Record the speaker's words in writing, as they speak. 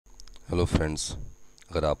Hello friends,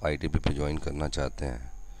 अगर आप ITBP join करना चाहते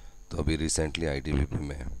हैं तो अभी रिसेंटली ITBP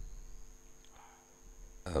में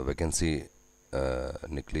वैकेंसी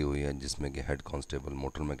निकली हुई है जिसमें कि head constable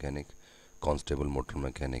motor mechanic, constable motor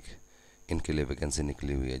mechanic, इनके लिए वैकेंसी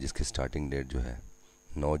निकली हुई है जिसकी स्टार्टिंग डेट जो है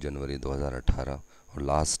 9 जनवरी 2018 और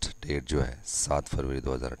लास्ट डेट जो है 7 फरवरी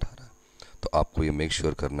 2018। तो आपको ये मेक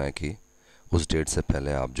श्योर करना है कि उस डेट से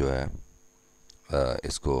पहले आप जो है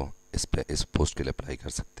इस पोस्ट के लिए अप्लाई कर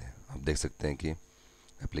सकते हैं। आप देख सकते हैं कि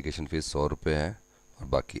एप्लीकेशन फ़ीस 100 रुपये है और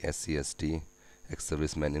बाकी SC ST एक्स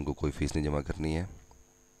सर्विसमैन इनको कोई फ़ीस नहीं जमा करनी है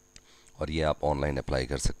और ये आप ऑनलाइन अप्लाई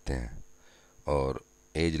कर सकते हैं। और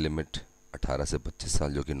एज लिमिट 18 से 25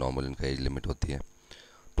 साल जो कि नॉर्मल इनका एज लिमिट होती है।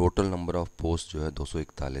 टोटल नंबर ऑफ़ पोस्ट जो है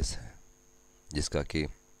 241 है, जिसका कि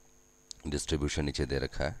डिस्ट्रीब्यूशन नीचे दे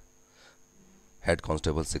रखा है। हेड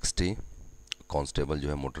कांस्टेबल 60, कांस्टेबल जो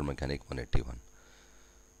है मोटर मैकेनिक 181।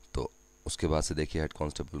 तो उसके बाद से देखिए हेड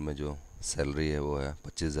कांस्टेबल में जो सैलरी है वो है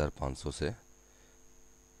 25,500 से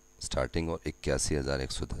स्टार्टिंग और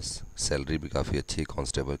 81,110। सैलरी भी काफ़ी अच्छी है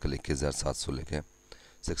कांस्टेबल के लिए, 21,700 लेके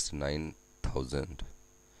 69,000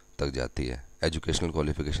 तक जाती है। एजुकेशनल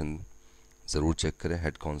क्वालिफिकेशन ज़रूर चेक करें।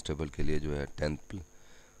 हेड कांस्टेबल के लिए जो है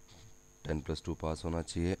 10+2 पास होना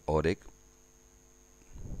चाहिए और एक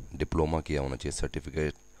डिप्लोमा किया होना चाहिए,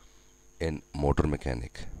 certificate in motor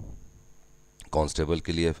mechanic. Constable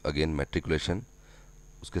के लिए अगेन मैट्रिकुलेशन,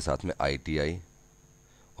 उसके साथ में ITI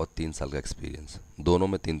और 3 साल का एक्सपीरियंस, दोनों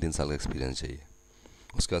में 3-3 साल का एक्सपीरियंस चाहिए।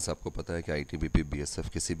 उसके बाद आपको पता है कि ITBP BSF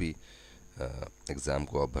किसी भी एग्ज़ाम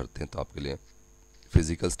को आप भरते हैं तो आपके लिए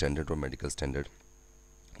फ़िज़िकल स्टैंडर्ड और मेडिकल स्टैंडर्ड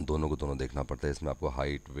दोनों को देखना पड़ता है। इसमें आपको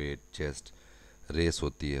हाइट, वेट, चेस्ट, रेस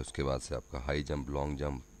होती है, उसके बाद से आपका high jump, long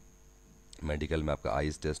jump, medical में आपका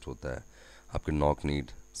आइज़ टेस्ट होता है, आपके नॉक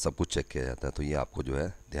नीड सब कुछ चेक किया जाता है। तो ये आपको जो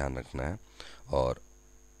है ध्यान रखना है और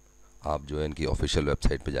आप जो है इनकी ऑफिशियल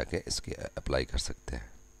वेबसाइट पे जाके इसके अप्लाई कर सकते हैं।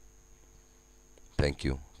 Thank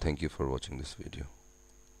you for watching this video.